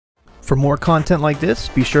For more content like this,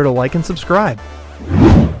 be sure to like and subscribe.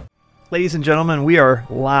 Ladies and gentlemen, we are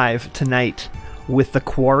live tonight with The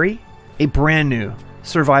Quarry, a brand new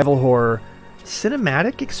survival horror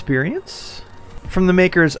cinematic experience from the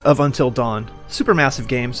makers of Until Dawn. Supermassive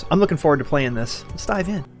games. I'm looking forward to playing this. Let's dive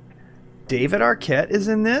in. David Arquette is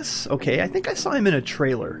in this. Okay, I think I saw him in a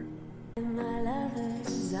trailer.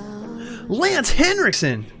 Lance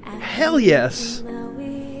Henriksen! Hell yes!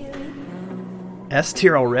 S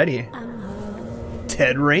tier already.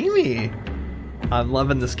 Ted Raimi! I'm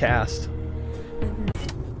loving this cast.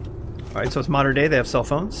 Alright, so it's modern day, they have cell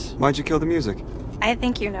phones. Why'd you kill the music? I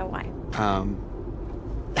think you know why.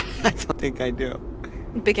 I don't think I do.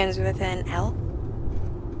 It begins with an L.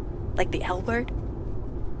 Like the L word.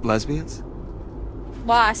 Lesbians?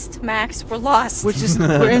 Lost, Max. We're lost.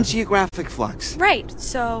 We're in geographic flux. Right,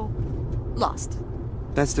 so... lost.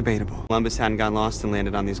 That's debatable. Columbus hadn't got lost and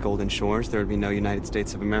landed on these golden shores, there would be no United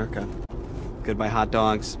States of America. Goodbye hot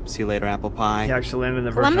dogs, see you later apple pie. He actually landed in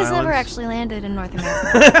the Virgin Columbus Islands. never actually landed in North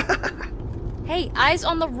America. Hey, eyes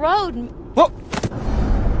on the road! Whoa!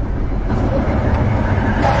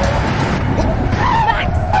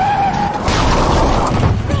 Max!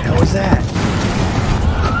 What the hell was that?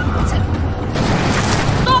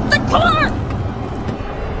 Stop the car!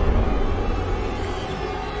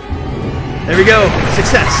 There we go.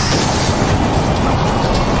 Success.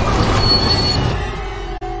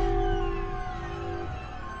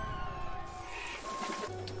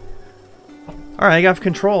 Alright, I got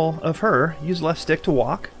control of her. Use left stick to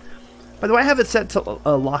walk. By the way, I have it set to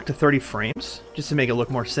lock to 30 frames, just to make it look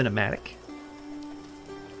more cinematic.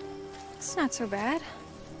 It's not so bad.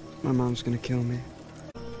 My mom's gonna kill me.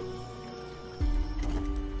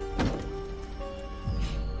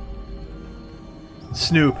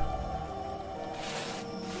 Snoop.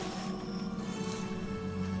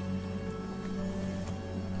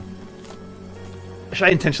 Should I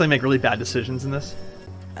intentionally make really bad decisions in this?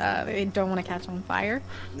 I don't want to catch on fire.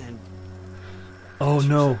 And Oh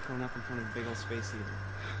no. thrown up in front of a big old space heater.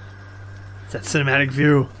 It's that cinematic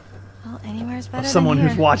view Well, anywhere's better of someone than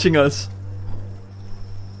who's here. watching us.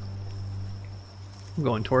 I'm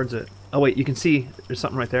going towards it. Oh wait, you can see there's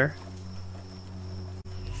something right there.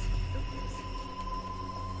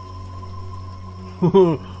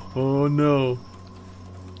 Oh no.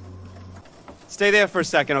 Stay there for a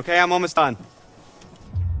second, okay? I'm almost done.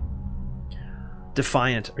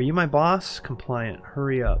 Defiant. Are you my boss? Compliant.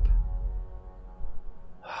 Hurry up.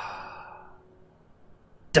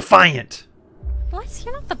 Defiant! What?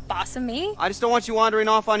 You're not the boss of me. I just don't want you wandering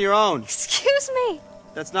off on your own. Excuse me.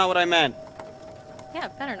 That's not what I meant. Yeah,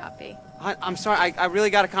 it better not be. I'm sorry, I really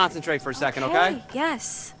gotta concentrate for a second, okay?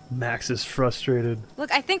 Yes. Max is frustrated.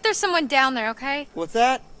 Look, I think there's someone down there, okay? What's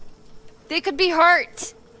that? They could be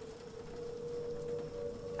hurt.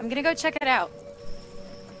 I'm gonna go check it out.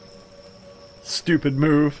 Stupid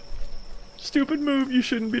move. Stupid move. You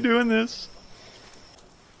shouldn't be doing this.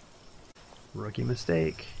 Rookie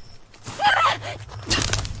mistake.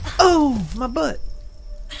 Oh, my butt.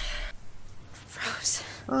 Froze.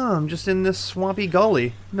 Oh, I'm just in this swampy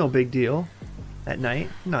gully. No big deal. At night.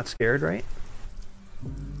 I'm not scared, right?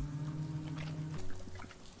 Is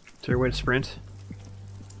there a way to sprint?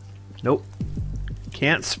 Nope.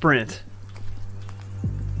 Can't sprint.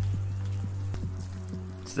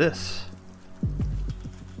 What's this?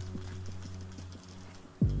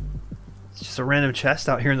 It's just a random chest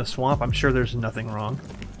out here in the swamp. I'm sure there's nothing wrong.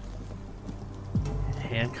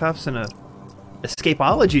 Handcuffs and a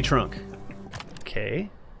escapology trunk. Okay.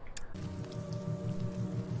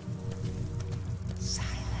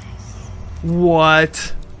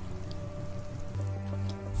 What?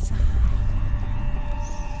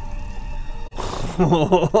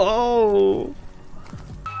 Oh!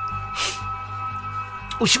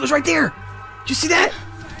 Oh, she was right there! Did you see that?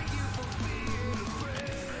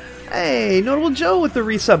 Hey, Notable Joe with the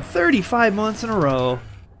resub 35 months in a row.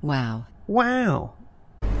 Wow. Wow.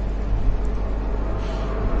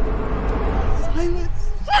 Silence.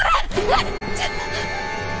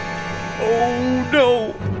 Oh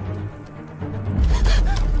no!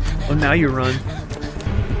 Oh, now you run.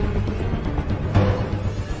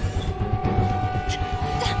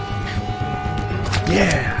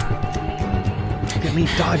 Yeah! Look at me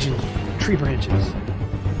dodging tree branches.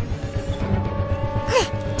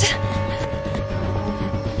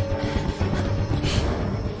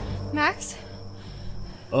 Max?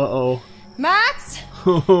 Uh-oh. Max?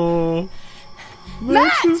 Oh.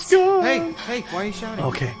 Max is gone! Hey, why are you shouting?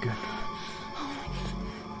 Okay, good.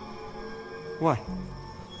 What?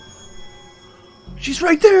 She's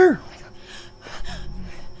right there!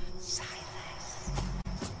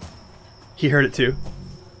 He heard it too.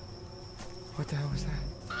 What the hell was that?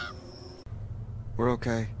 We're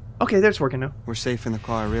okay. Okay, that's working now. We're safe in the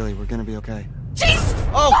car, really. We're gonna be okay.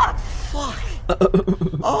 Jeez! Oh, fuck!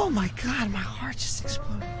 Oh my god, my heart just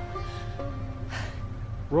exploded.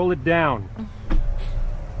 Roll it down.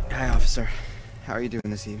 Hi, officer. How are you doing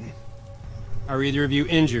this evening? Are either of you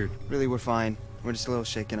injured? Really, we're fine. We're just a little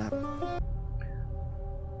shaken up.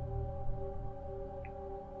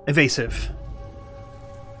 Evasive.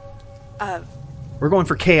 We're going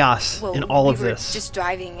for chaos in all of this. Just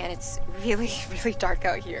driving, and it's really, really dark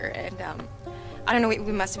out here, and I don't know. We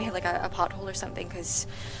must have hit like a pothole or something, because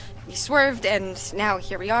we swerved, and now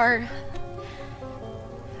here we are.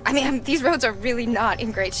 I mean, these roads are really not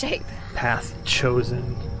in great shape. Path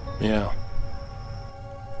chosen. Yeah.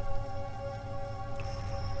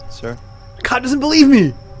 Sir? God doesn't believe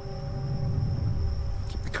me.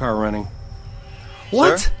 Keep the car running.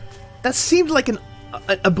 What? Sir? That seemed like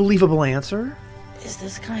a believable answer. Is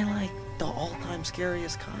this guy like the all-time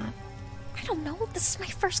scariest cop? I don't know. This is my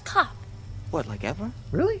first cop. What, like ever?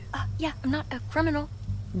 Really? Yeah, I'm not a criminal.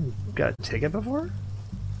 Got a ticket before?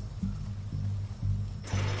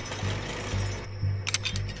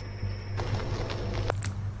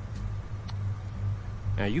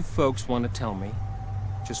 Now you folks want to tell me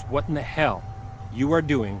just what in the hell you are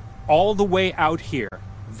doing all the way out here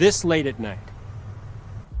this late at night?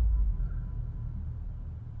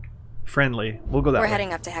 Friendly. We'll go that way. We're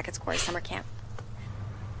heading up to Hackett's Quarry summer camp.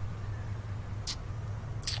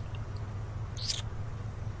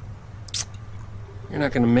 You're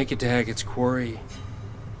not going to make it to Hackett's Quarry.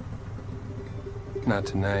 Not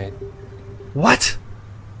tonight. What?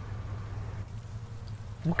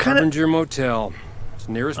 What kind of Harbinger Motel. It's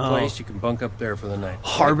the nearest place you can bunk up there for the night.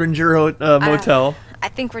 Harbinger motel? I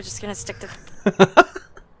think we're just gonna stick to.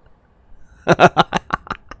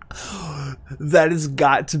 That has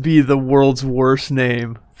got to be the world's worst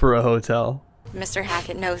name for a hotel. Mr.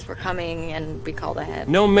 Hackett knows we're coming, and we called ahead.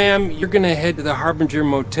 No, ma'am. You're going to head to the Harbinger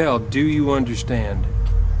Motel. Do you understand?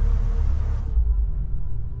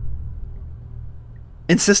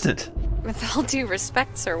 Insistent. With all due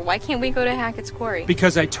respect, sir, why can't we go to Hackett's Quarry?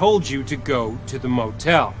 Because I told you to go to the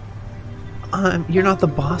motel. You're not the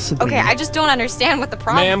boss of me. Okay, I just don't understand what the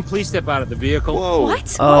problem. Ma'am, please step out of the vehicle. Whoa.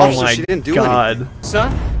 What? Oh Officer, my she didn't do god. anything.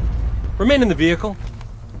 Son, remain in the vehicle.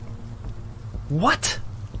 What?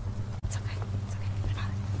 It's okay.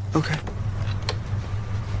 It's okay. Okay.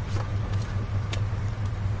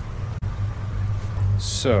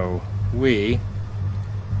 So, we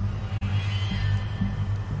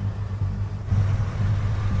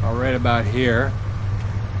are right about here.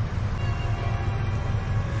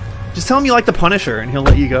 Just tell him you like the Punisher and he'll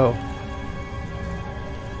let you go.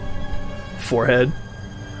 Forehead.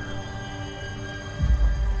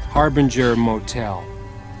 Harbinger Motel.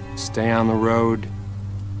 Stay on the road.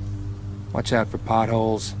 Watch out for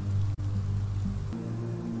potholes.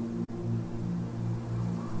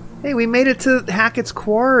 Hey, we made it to Hackett's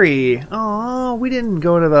Quarry. Oh, we didn't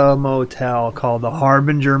go to the motel called the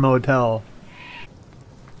Harbinger Motel.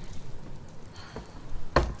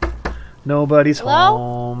 Nobody's Hello?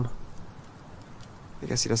 home. I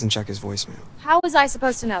guess he doesn't check his voicemail. How was I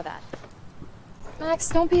supposed to know that? Max,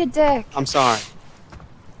 don't be a dick. I'm sorry.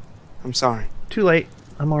 I'm sorry. Too late.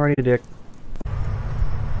 I'm already a dick.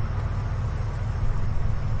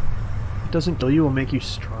 Doesn't kill you will make you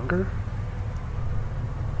stronger?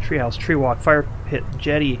 Treehouse, tree walk, fire pit,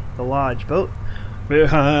 jetty, the lodge, boat.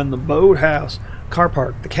 Behind the boathouse, car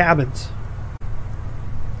park, the cabins.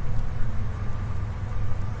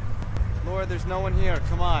 Laura, there's no one here.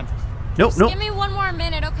 Come on. Nope, nope. Give me one more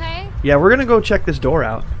minute, okay? Yeah, we're gonna go check this door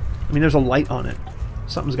out. I mean, there's a light on it.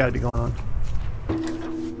 Something's gotta be going on.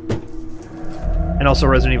 And also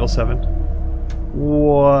Resident Evil 7.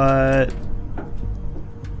 What?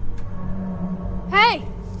 Hey!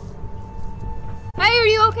 Hey, are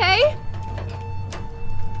you okay?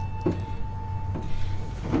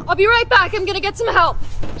 I'll be right back. I'm gonna get some help.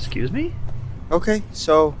 Excuse me? Okay,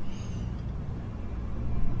 so...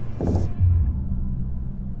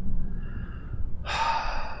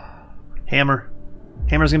 Hammer.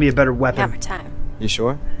 Hammer's gonna be a better weapon. Hammer time. You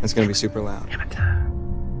sure? It's gonna be super loud. Hammer time.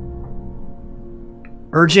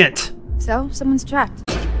 Urgent! So, someone's trapped.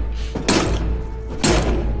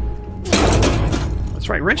 That's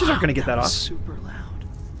right, wrenches aren't gonna get that off. Super loud.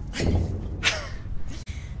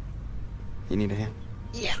 You need a hand?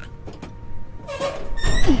 Yeah.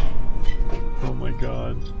 Oh my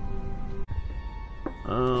god.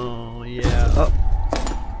 Oh, yeah. Oh.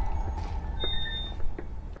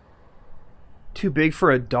 Too big for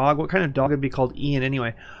a dog? What kind of dog would be called Ian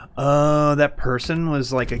anyway? That person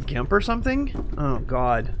was like a gimp or something? Oh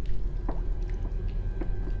god.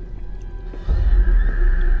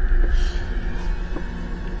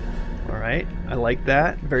 I like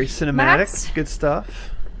that. Very cinematic. Max? Good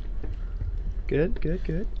stuff. Good, good,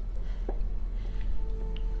 good.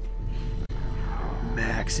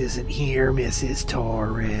 Max isn't here, Mrs.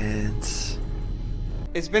 Torrance.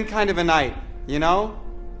 It's been kind of a night, you know?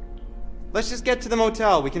 Let's just get to the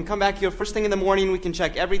motel. We can come back here first thing in the morning. We can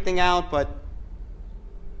check everything out, but...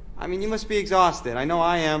 I mean, you must be exhausted. I know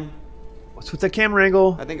I am. What's with the camera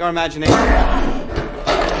angle? I think our imagination...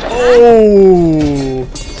 Oh!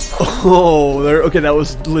 Oh, there. Okay, that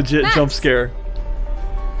was legit Max. jump scare.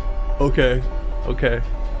 Okay, okay.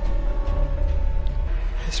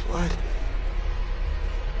 His blood.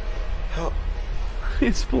 Help.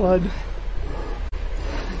 It's blood.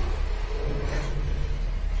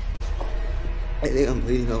 I think I'm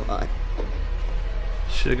bleeding a lot.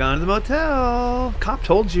 Should have gone to the motel. Cop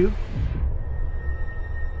told you.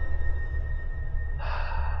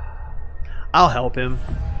 I'll help him.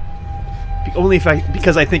 Only if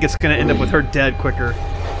because I think it's gonna end up with her dead quicker.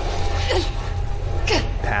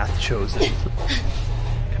 Path chosen.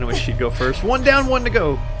 Kinda wish she'd go first. One down, one to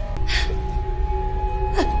go.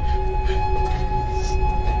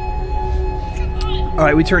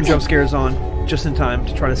 Alright, we turn jump scares on just in time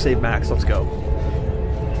to try to save Max. Let's go.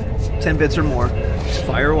 10 bits or more. Just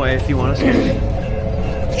fire away if you want to scare me.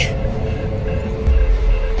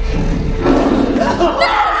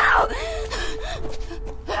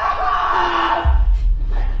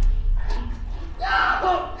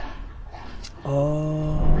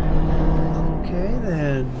 Oh, okay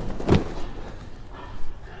then.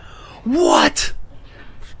 What?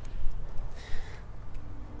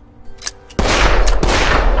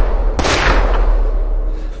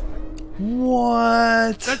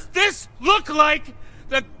 What? Does this look like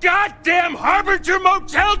the goddamn Harbinger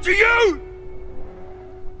Motel to you?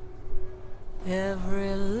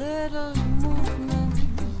 Every little movement,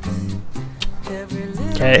 every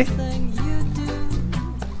little Okay. thing